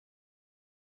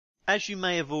As you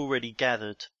may have already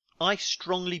gathered, I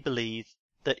strongly believe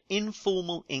that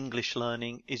informal English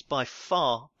learning is by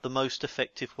far the most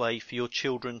effective way for your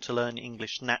children to learn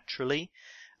English naturally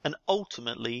and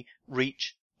ultimately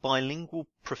reach bilingual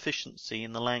proficiency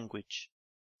in the language.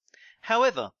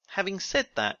 However, having said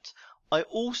that, I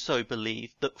also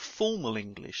believe that formal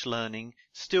English learning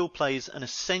still plays an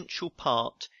essential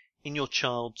part in your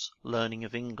child's learning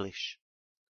of English.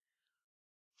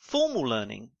 Formal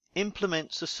learning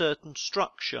implements a certain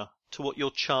structure to what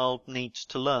your child needs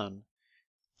to learn,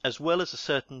 as well as a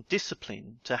certain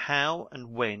discipline to how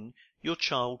and when your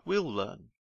child will learn.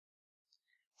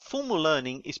 Formal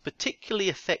learning is particularly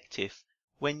effective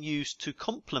when used to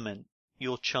complement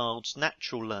your child's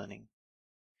natural learning.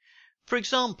 For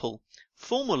example,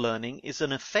 formal learning is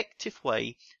an effective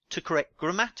way to correct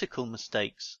grammatical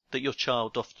mistakes that your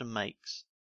child often makes.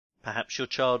 Perhaps your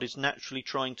child is naturally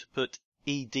trying to put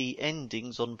ed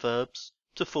endings on verbs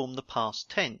to form the past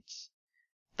tense.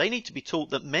 They need to be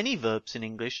taught that many verbs in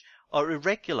English are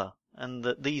irregular and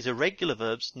that these irregular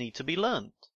verbs need to be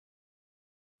learnt.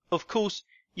 Of course,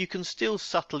 you can still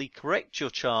subtly correct your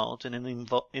child in an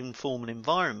informal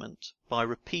environment by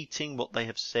repeating what they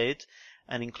have said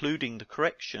and including the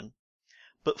correction,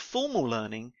 but formal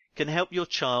learning can help your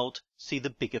child see the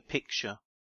bigger picture.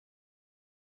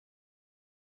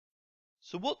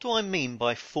 So what do I mean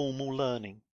by formal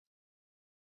learning?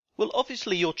 Well,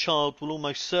 obviously your child will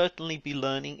almost certainly be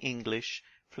learning English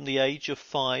from the age of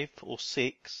 5 or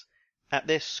 6 at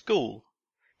their school,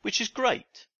 which is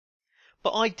great.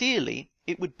 But ideally,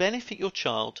 it would benefit your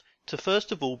child to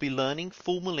first of all be learning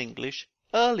formal English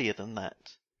earlier than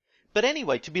that. But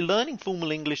anyway, to be learning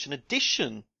formal English in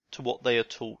addition to what they are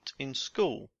taught in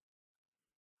school.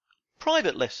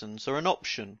 Private lessons are an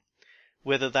option,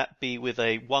 whether that be with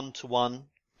a one-to-one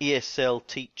ESL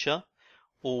teacher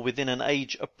or within an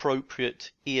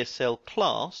age-appropriate ESL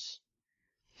class.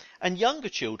 And younger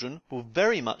children will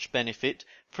very much benefit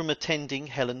from attending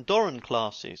Helen Doran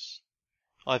classes.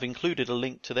 I've included a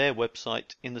link to their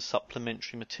website in the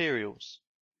supplementary materials.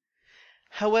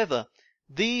 However,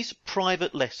 these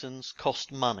private lessons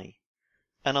cost money,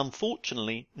 and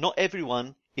unfortunately not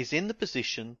everyone is in the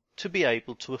position to be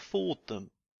able to afford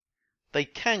them. They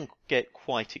can get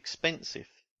quite expensive.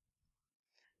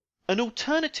 An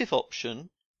alternative option,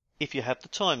 if you have the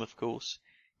time of course,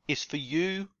 is for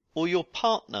you or your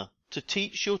partner to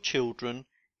teach your children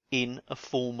in a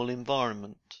formal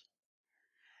environment.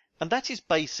 And that is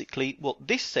basically what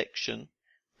this section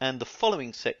and the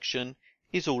following section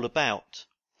is all about.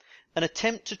 An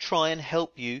attempt to try and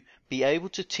help you be able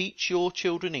to teach your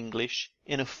children English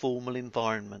in a formal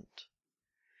environment.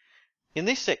 In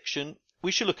this section,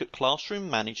 we shall look at classroom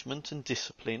management and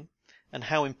discipline and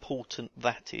how important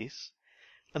that is.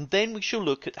 And then we shall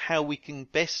look at how we can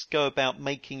best go about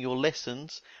making your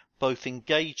lessons both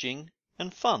engaging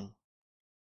and fun.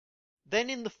 Then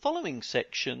in the following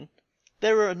section,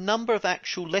 there are a number of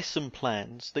actual lesson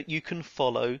plans that you can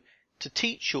follow to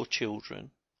teach your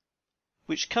children,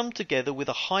 which come together with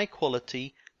a high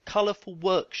quality, colourful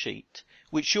worksheet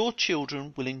which your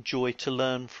children will enjoy to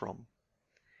learn from.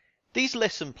 These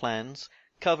lesson plans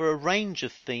cover a range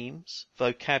of themes,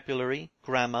 vocabulary,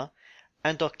 grammar,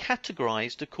 and are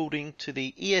categorised according to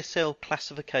the ESL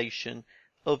classification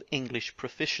of English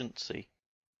proficiency.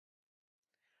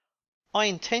 I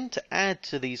intend to add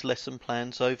to these lesson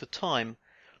plans over time,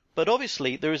 but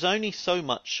obviously there is only so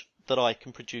much that I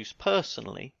can produce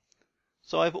personally,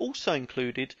 so I have also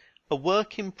included a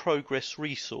work in progress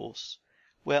resource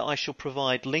where I shall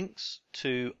provide links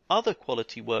to other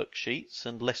quality worksheets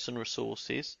and lesson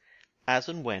resources as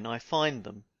and when I find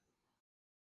them.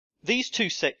 These two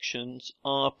sections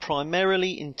are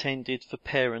primarily intended for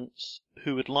parents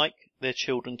who would like their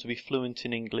children to be fluent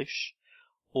in English,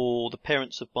 or the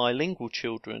parents of bilingual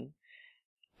children,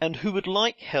 and who would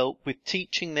like help with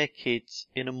teaching their kids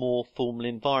in a more formal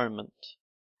environment.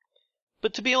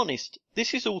 But to be honest,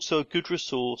 this is also a good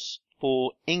resource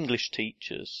for English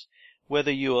teachers,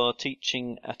 whether you are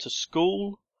teaching at a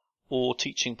school or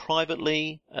teaching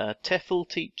privately, a TEFL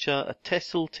teacher, a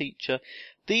TESOL teacher.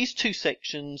 These two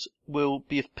sections will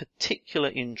be of particular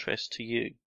interest to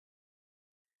you.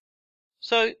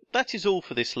 So that is all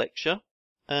for this lecture.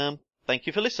 Thank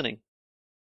you for listening.